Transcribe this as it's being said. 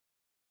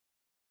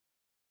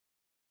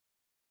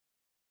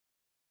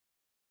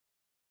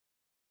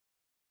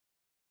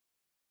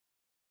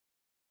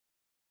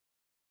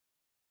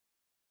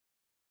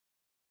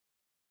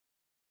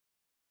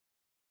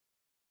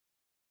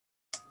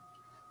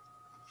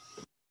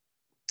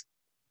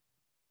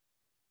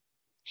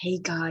Hey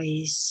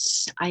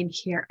guys, I'm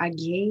here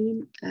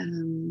again.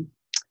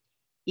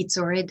 It's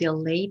already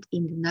late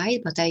in the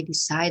night, but I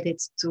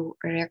decided to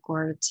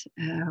record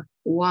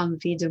one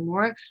video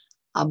more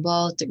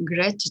about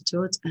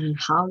gratitude and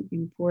how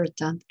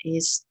important it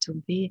is to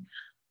be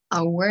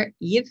aware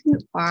if you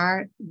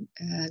are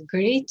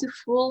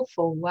grateful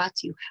for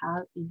what you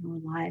have in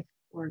your life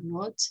or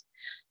not,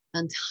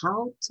 and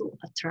how to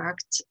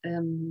attract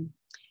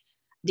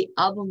the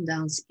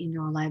abundance in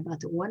your life.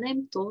 But when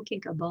I'm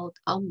talking about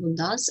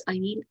abundance, I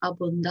mean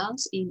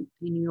abundance in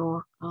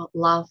your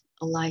love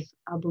life,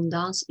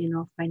 abundance in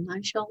your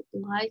financial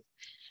life,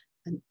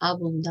 and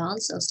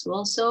abundance as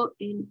well so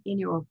in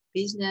your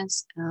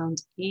business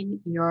and in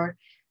your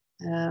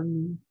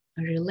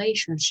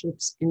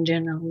relationships in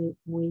general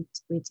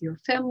with your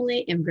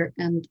family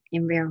and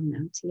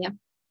environment. Yeah.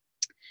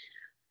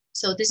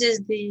 So this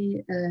is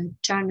the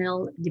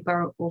channel, The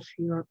Power of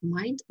Your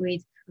Mind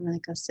with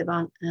Veronica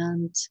Sevan.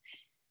 And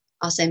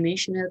as I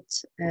mentioned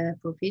it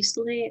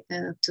previously,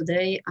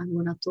 today I'm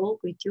going to talk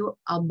with you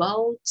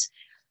about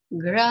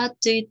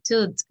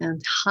gratitude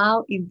and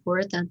how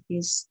important it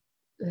is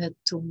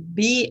to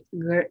be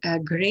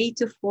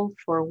grateful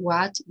for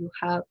what you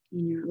have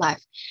in your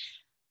life.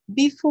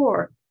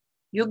 Before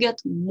you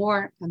get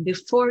more and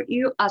before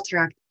you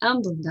attract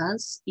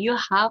abundance, you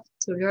have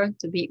to learn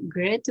to be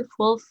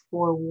grateful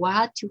for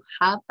what you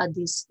have at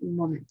this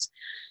moment.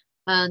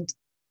 And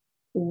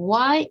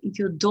why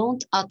you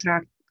don't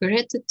attract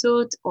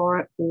gratitude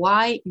or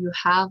why you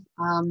have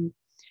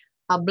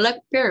a black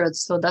period.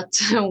 So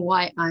that's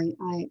why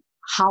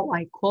how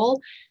I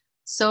call.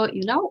 So,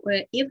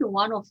 every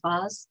one of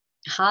us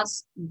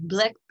has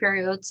black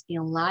periods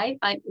in life.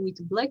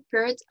 With black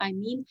periods, I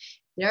mean,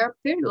 there are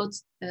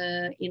periods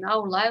in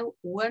our life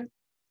when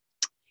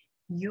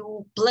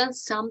you plan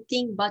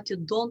something, but you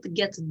don't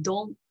get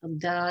done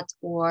that,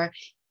 or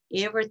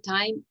every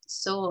time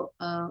so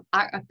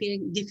are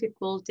appearing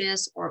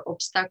difficulties or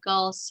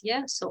obstacles.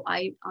 Yeah, so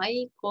I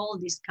call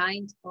this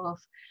kind of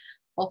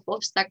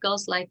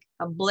obstacles like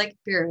a black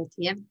period.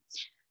 Yeah,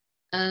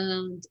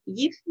 and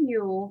if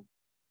you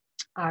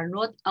are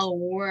not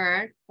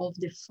aware of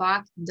the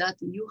fact that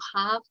you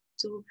have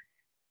to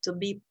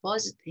be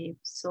positive,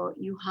 so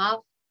you have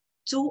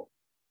to,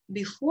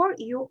 before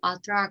you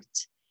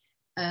attract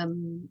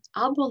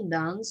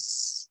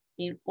abundance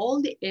in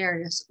all the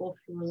areas of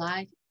your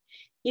life,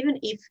 even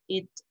if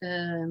it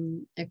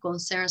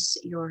concerns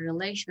your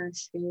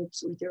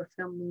relationships with your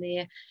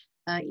family,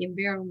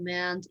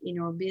 environment, in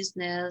your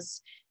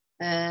business,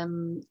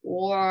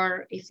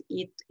 or if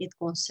it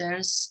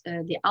concerns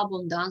the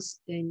abundance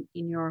in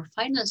your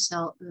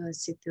financial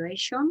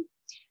situation,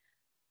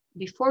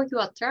 before you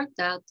attract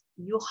that,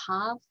 you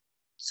have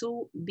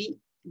to be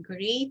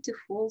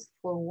grateful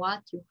for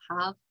what you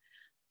have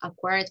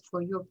acquired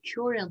for your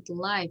current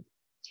life.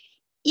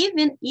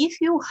 Even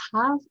if you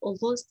have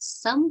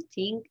lost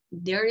something,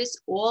 there is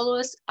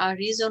always a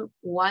reason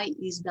why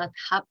is that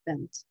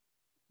happened.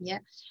 Yeah.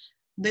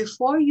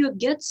 Before you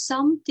get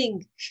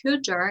something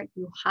huger,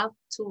 you have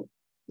to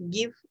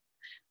give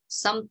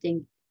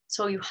something.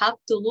 So you have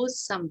to lose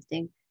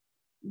something.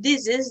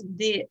 This is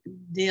the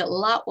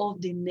law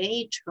of the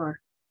nature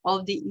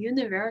of the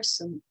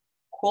universe.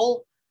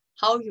 Call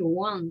how you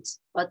want,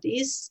 but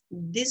this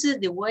is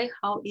the way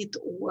how it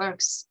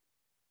works.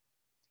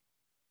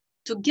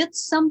 To get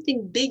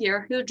something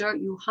bigger, huger,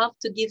 you have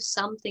to give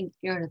something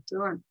in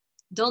return.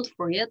 Don't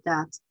forget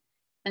that.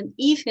 And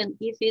even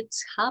if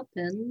it's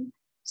happened,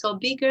 so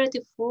be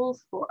grateful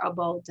for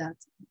about that.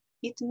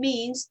 It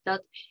means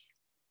that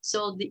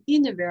so the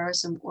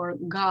universe or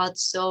God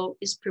so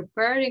is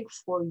preparing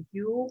for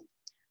you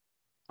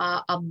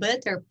a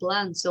better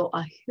plan, so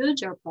a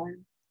huger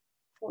plan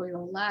for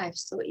your life.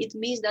 So it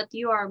means that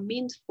you are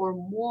meant for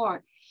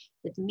more.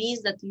 It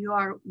means that you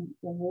are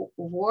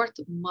worth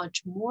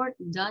much more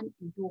than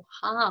you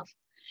have.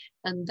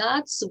 And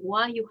that's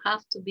why you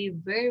have to be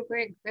very,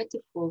 very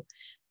grateful.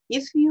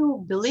 If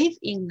you believe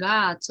in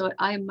God, so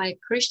I'm a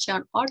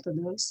Christian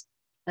Orthodox,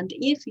 and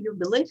if you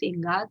believe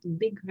in God,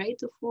 be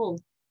grateful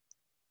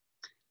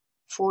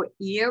for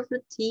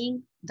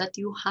everything that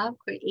you have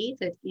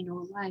created in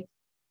your life.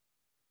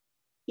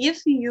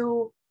 If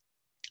you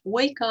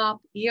wake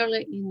up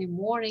early in the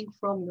morning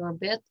from your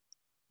bed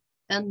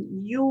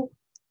and you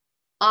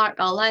are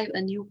alive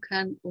and you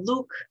can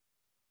look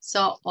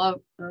so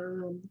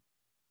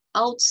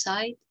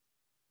outside,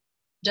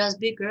 just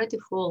be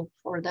grateful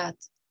for that.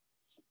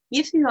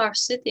 If you are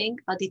sitting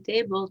at the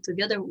table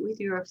together with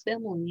your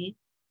family,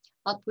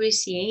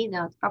 appreciate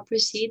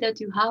that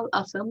you have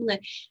a family,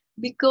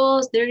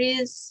 because there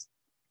are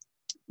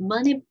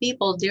many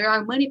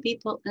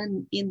people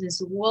in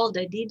this world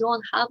that they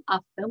don't have a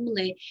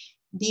family.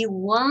 They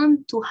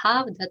want to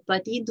have that,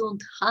 but they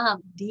don't have.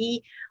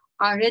 They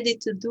are ready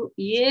to do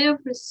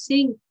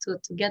everything to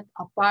get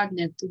a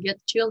partner, to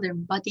get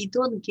children, but they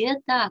don't get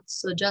that.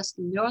 So just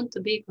learn to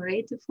be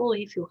grateful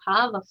if you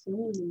have a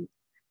family.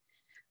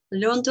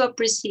 Learn to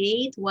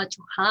appreciate what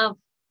you have.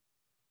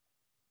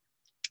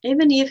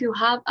 Even if you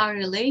have a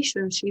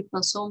relationship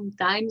and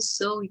sometimes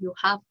so you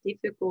have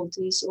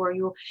difficulties or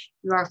you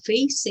are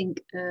facing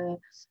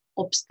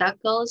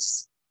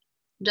obstacles,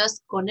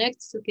 just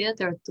connect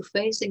together to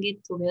facing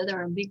it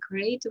together and be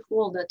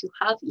grateful that you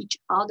have each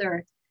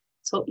other.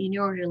 So in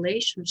your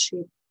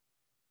relationship,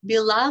 be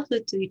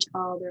lovely to each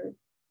other.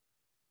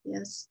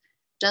 Yes,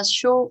 just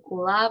show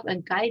love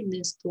and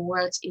kindness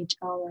towards each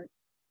other.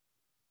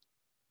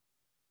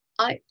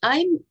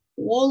 I'm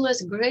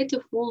always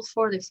grateful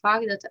for the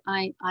fact that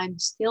I'm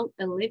still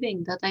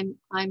living, that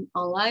I'm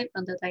alive,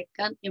 and that I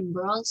can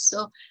embrace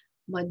so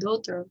my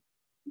daughter,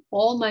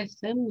 all my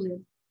family,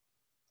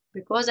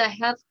 because I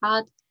have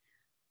had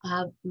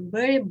a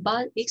very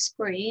bad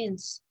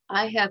experience.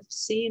 I have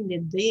seen the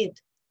deed.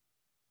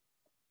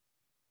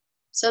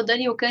 So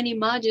then you can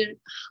imagine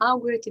how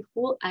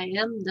grateful I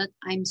am that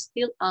I'm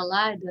still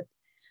alive,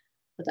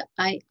 that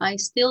I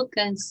still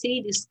can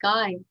see the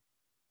sky,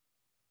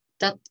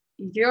 that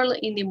early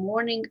in the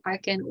morning I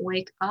can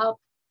wake up,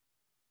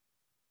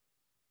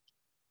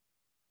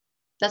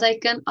 that I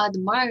can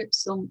admire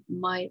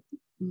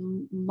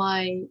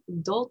my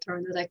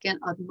daughter, that I can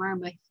admire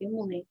my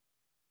family.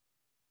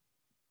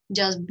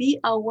 Just be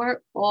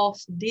aware of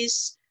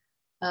these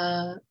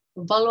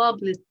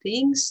valuable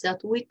things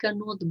that we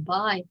cannot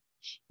buy.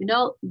 You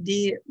know,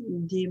 the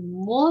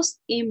most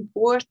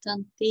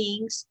important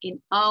things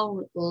in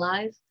our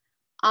life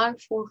are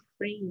for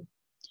free.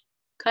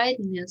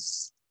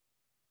 Kindness,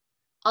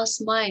 a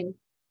smile,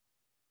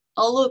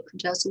 a look,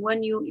 just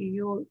when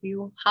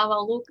you have a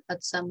look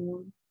at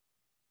someone,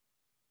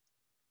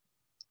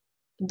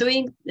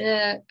 doing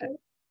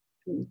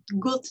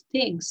good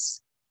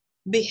things,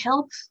 be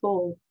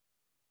helpful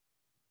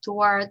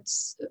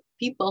towards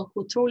people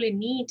who truly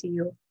need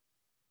you.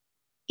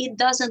 It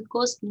doesn't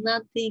cost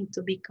nothing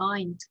to be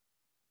kind.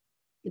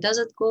 It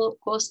doesn't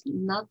cost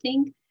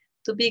nothing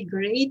to be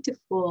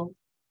grateful.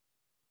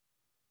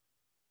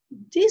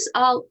 These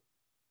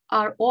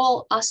are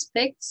all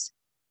aspects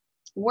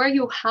where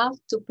you have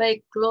to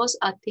pay close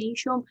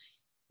attention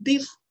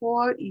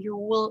before you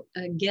will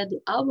get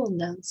the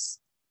abundance.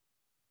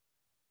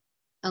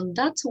 And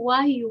that's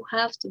why you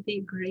have to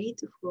be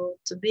grateful,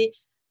 to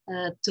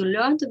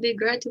learn to be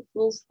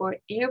grateful for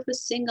every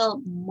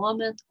single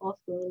moment of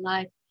your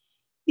life.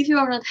 If you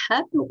are not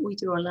happy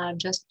with your life,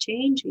 just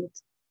change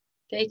it.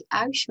 Take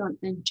action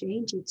and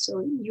change it. So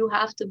you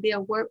have to be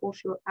aware of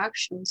your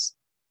actions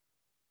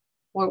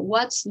or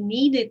what's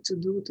needed to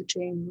do to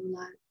change your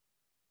life.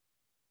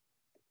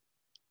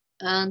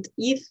 And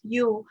if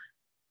you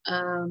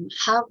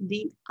have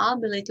the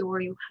ability or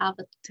you have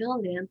a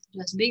talent,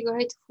 just be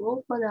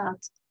grateful for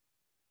that.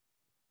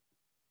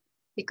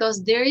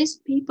 Because there is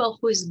people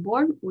who is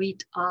born with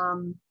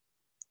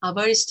a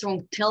very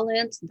strong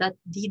talent that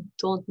they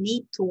don't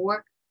need to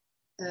work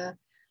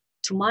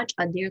too much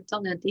at their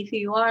talent. If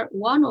you are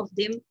one of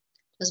them,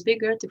 just be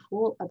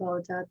grateful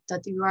about that,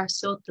 that you are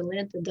so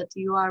talented, that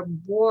you are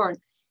born,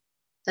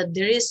 that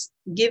there is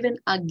given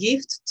a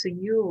gift to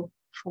you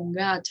from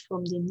God,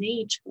 from the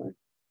nature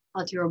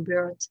at your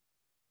birth.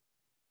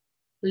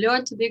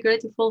 Learn to be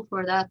grateful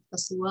for that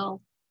as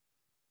well.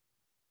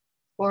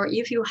 Or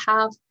if you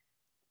have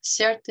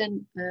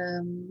certain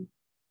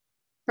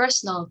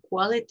personal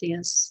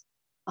qualities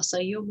as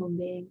a human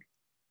being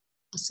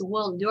as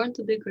well, learn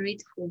to be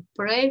grateful.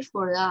 Pray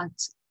for that.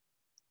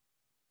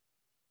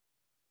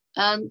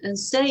 And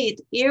say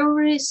it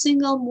every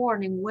single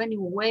morning when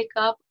you wake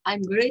up.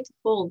 I'm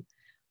grateful.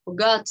 Oh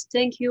God,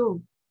 thank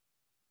you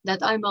that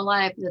I'm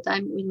alive, that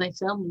I'm with my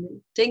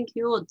family. Thank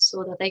you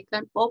so that I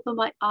can open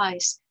my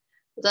eyes,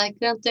 that I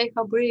can take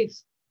a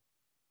breath,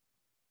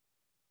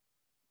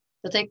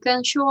 that I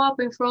can show up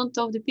in front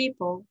of the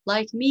people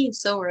like me.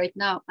 So right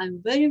now,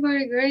 I'm very,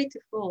 very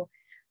grateful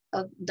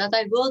that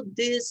I got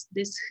this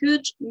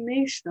huge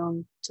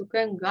mission to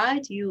can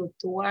guide you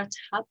towards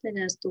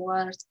happiness,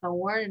 towards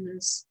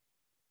awareness.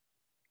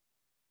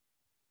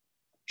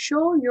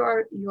 Show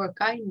your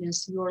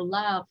kindness, your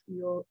love,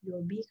 your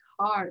big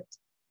heart.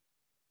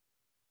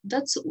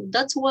 That's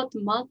what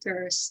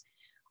matters.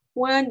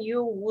 When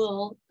you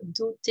will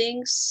do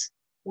things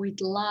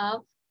with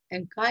love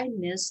and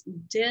kindness,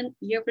 then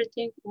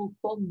everything will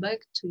come back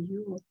to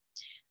you.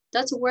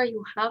 That's where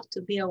you have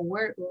to be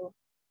aware of.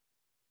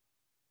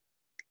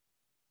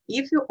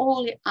 If you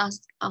only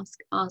ask,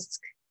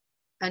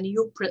 and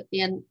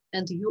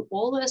you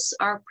always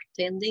are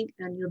pretending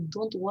and you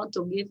don't want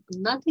to give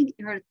nothing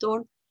in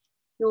return,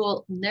 you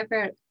will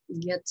never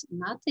get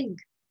nothing.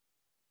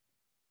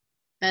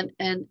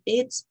 And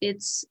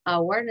it's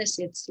awareness,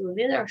 it's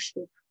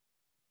leadership.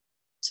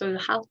 So you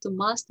have to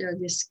master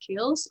the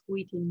skills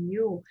within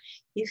you.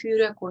 If you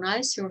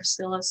recognize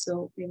yourself,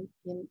 so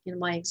in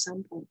my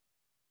example,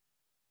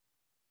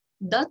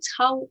 that's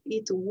how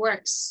it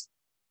works.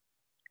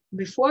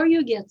 Before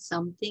you get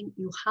something,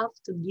 you have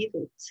to give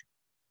it.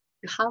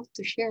 You have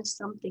to share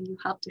something. You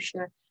have to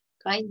share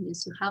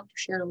kindness. You have to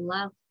share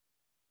love.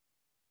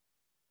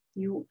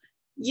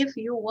 If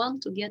you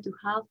want to get, you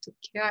have to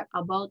care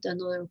about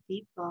another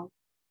people.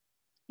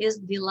 It's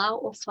the law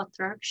of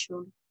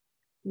attraction.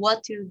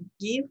 What you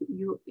give,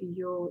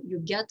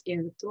 you get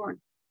in return.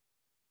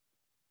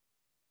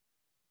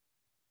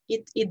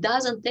 It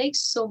doesn't take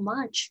so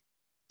much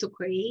to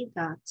create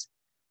that.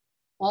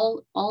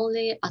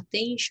 Only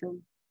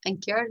attention and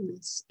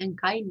careness and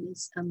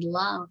kindness and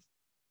love.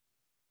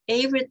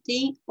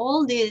 Everything,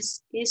 all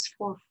this is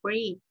for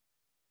free.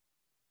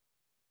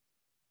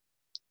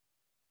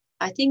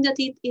 I think that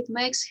it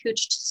makes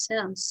huge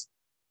sense.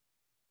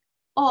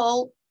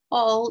 All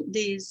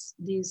these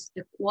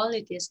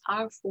qualities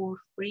are for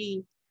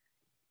free.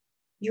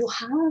 You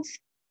have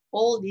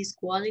all these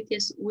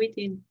qualities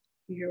within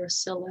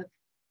yourself,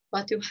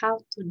 but you have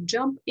to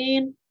jump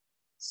in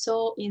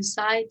so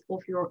inside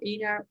of your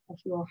inner, of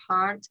your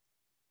heart,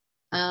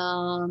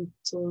 and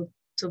to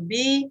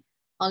be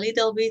a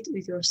little bit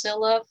with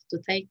yourself, to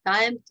take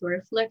time to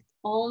reflect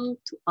on,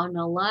 to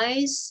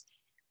analyze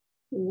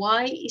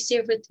why is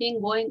everything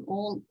going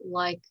on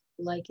like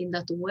in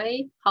that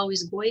way, how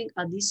is going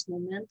at this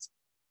moment,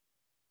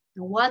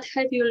 and what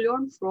have you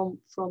learned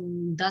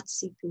from that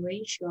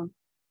situation,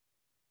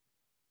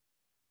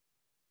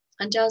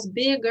 and just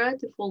be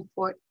grateful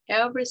for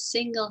every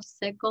single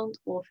second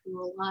of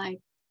your life.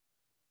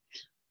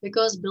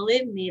 Because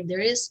believe me,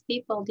 there is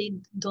people, they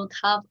don't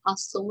have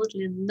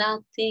absolutely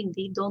nothing.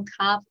 They don't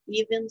have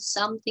even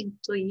something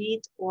to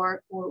eat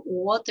or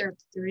water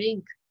to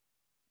drink.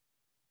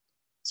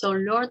 So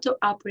learn to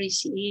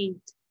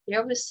appreciate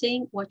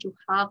everything what you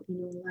have in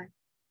your life.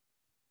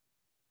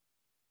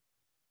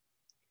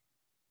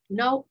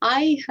 Now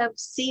I have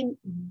seen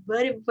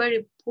very,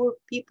 very poor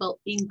people,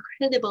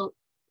 incredible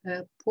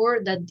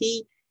poor, that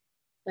they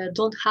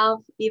don't have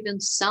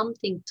even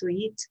something to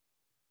eat.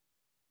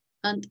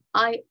 And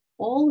I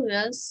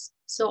always,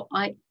 so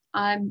I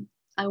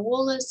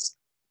always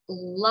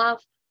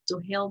love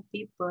to help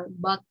people,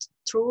 but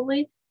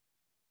truly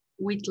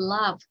with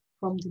love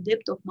from the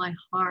depth of my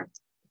heart,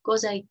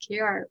 because I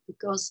care,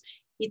 because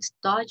it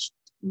touched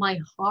my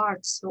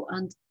heart. So,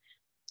 and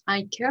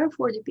I care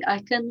for the people. I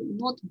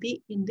cannot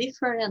be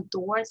indifferent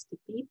towards the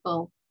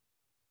people.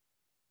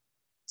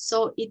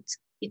 So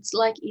it's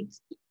like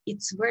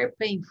it's very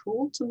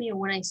painful to me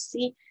when I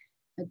see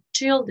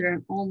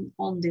children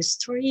on the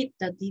street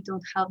that they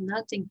don't have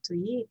nothing to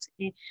eat.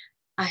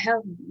 I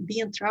have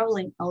been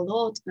traveling a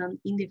lot and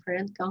in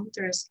different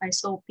countries. I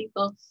saw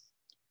people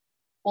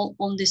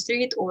on the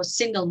street, or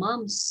single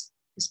moms,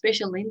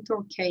 especially in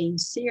Turkey, in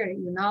Syria,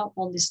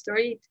 on the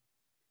street.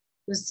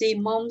 You see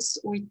moms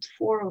with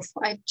 4 or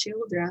 5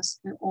 children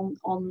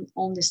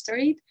on the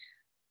street.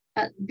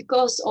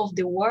 Because of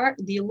the war,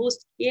 they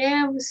lost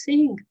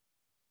everything.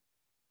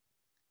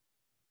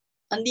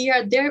 And they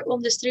are there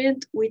on the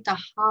street with a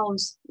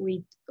house,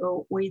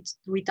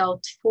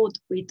 without food,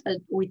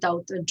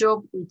 without a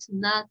job, with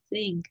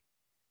nothing.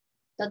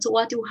 That's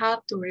what you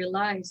have to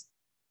realize.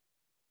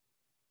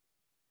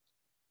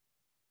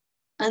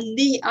 And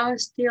they are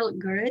still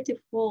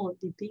grateful,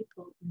 the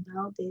people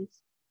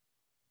nowadays.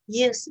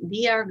 Yes,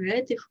 they are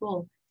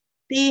grateful.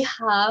 They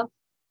have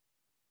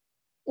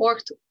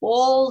worked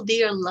all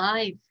their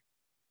life.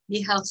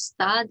 They have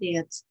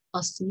studied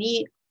as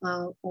me,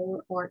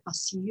 or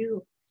as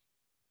you.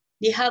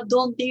 They have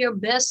done their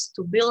best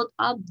to build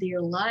up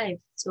their life,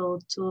 so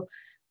to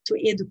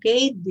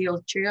educate their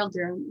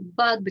children.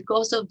 But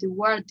because of the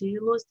war, they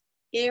lost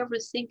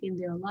everything in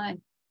their life.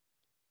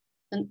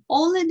 And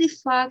only the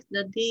fact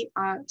that they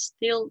are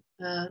still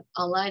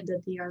alive,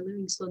 that they are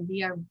living, so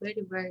they are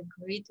very, very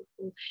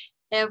grateful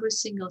every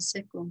single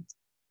second.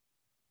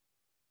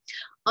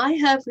 I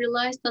have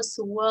realized as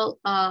well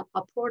a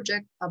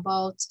project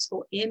about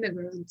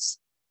immigrants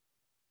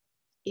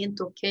in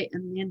Turkey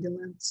and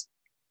Netherlands.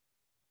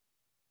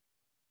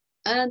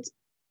 And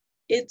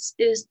it's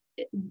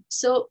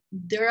so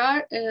there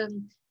are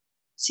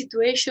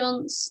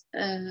situations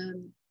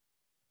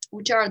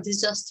which are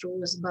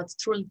disastrous but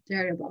truly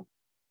terrible.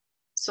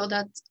 So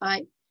that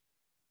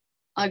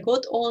I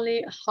got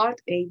only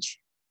heartache,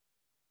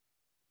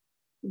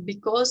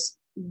 because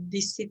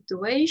the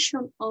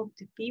situation of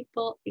the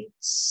people, it's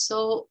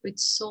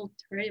so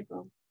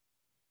terrible,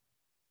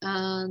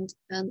 and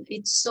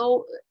it's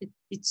so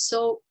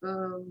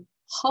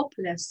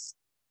hopeless,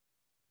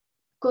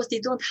 because they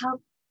don't have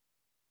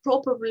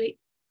properly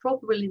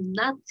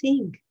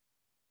nothing.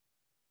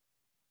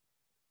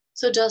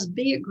 So just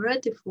be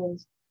grateful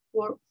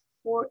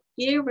for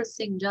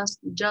everything.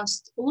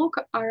 Just look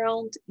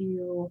around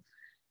you.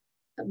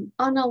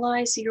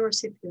 Analyze your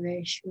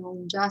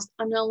situation, just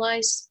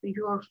analyze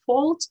your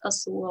faults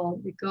as well,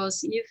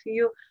 because if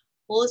you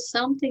lose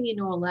something in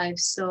your life,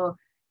 so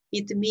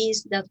it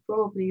means that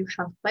probably you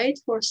have paid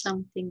for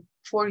something,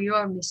 for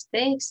your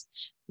mistakes,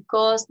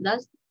 because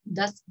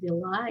that's the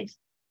life.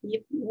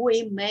 If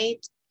we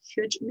made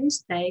huge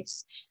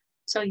mistakes,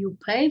 so you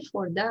pay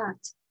for that.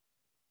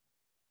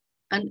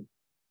 And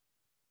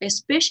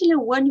especially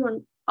when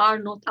you are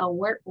not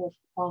aware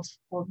of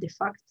the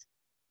fact.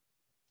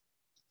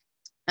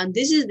 And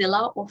this is the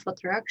law of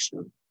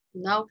attraction.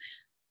 Now,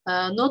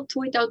 not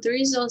without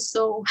reason.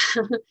 So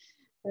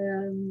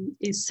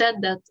it's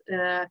said that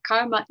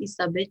karma is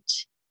a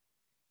bitch.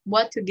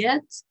 What you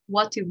get,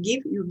 what you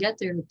give, you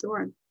get in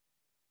return.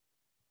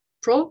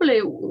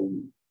 Probably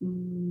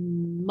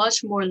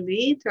much more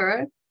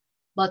later,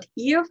 but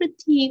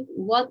everything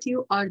what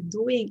you are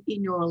doing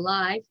in your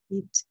life,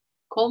 it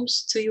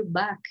comes to you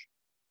back.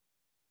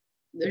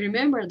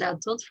 Remember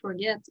that, don't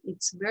forget,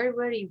 it's very,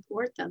 very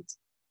important.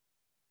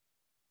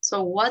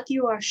 So what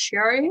you are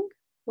sharing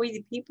with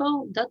the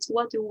people, that's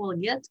what you will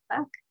get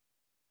back.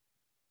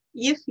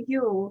 If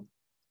you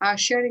are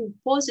sharing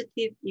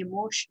positive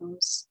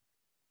emotions,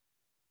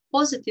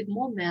 positive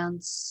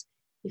moments,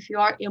 if you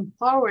are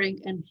empowering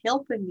and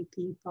helping the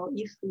people,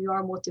 if you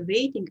are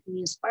motivating and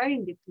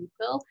inspiring the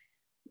people,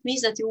 it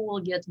means that you will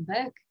get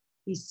back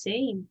the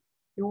same.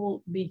 You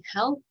will be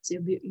helped,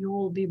 you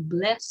will be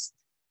blessed.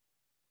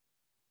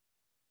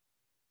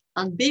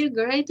 And be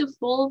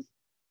grateful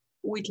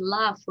with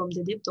love from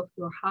the depth of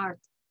your heart.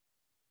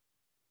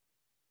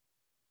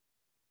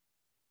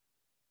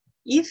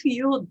 If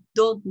you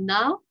don't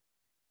know,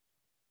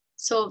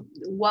 so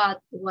what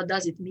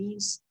does it mean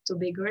to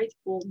be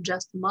grateful?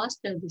 Just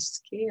master the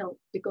skill,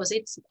 because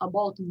it's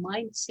about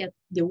mindset,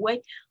 the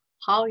way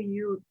how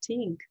you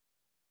think.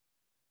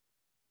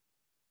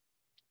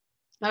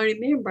 Now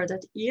remember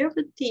that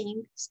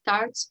everything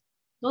starts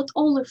not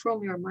only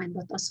from your mind,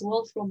 but as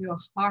well from your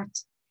heart.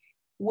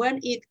 When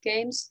it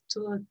comes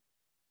to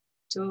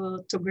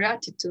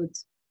gratitude,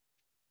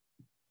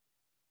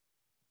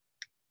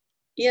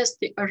 yes,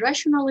 the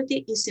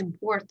rationality is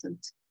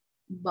important,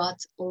 but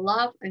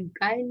love and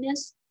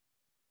kindness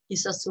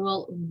is as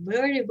well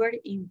very,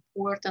 very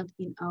important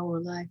in our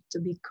life,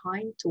 to be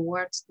kind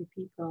towards the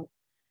people.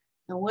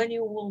 And when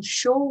you will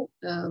show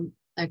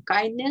a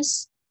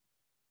kindness,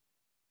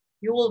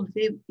 you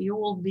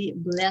will be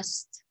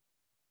blessed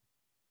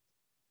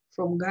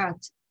from God.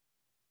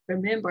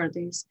 Remember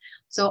this.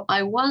 So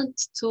I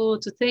want to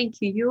thank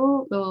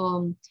you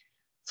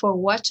for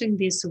watching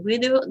this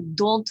video.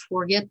 Don't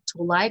forget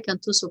to like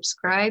and to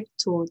subscribe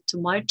to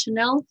my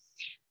channel.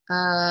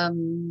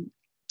 Um,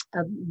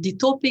 the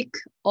topic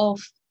of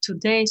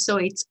today, so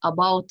it's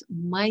about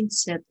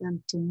mindset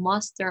and to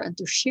master and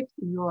to shift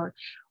your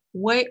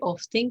way of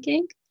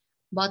thinking,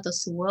 but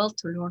as well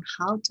to learn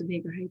how to be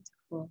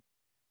grateful.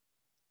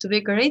 To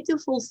be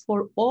grateful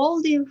for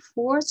all the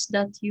efforts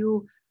that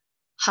you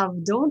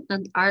have done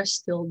and are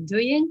still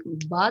doing,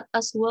 but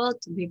as well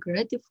to be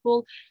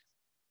grateful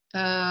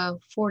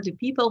for the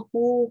people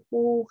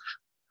who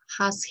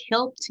has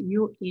helped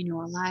you in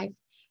your life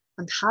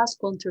and has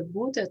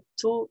contributed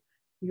to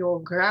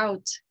your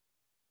growth.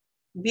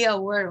 Be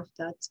aware of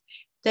that.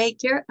 Take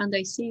care, and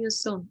I see you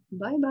soon.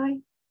 Bye bye.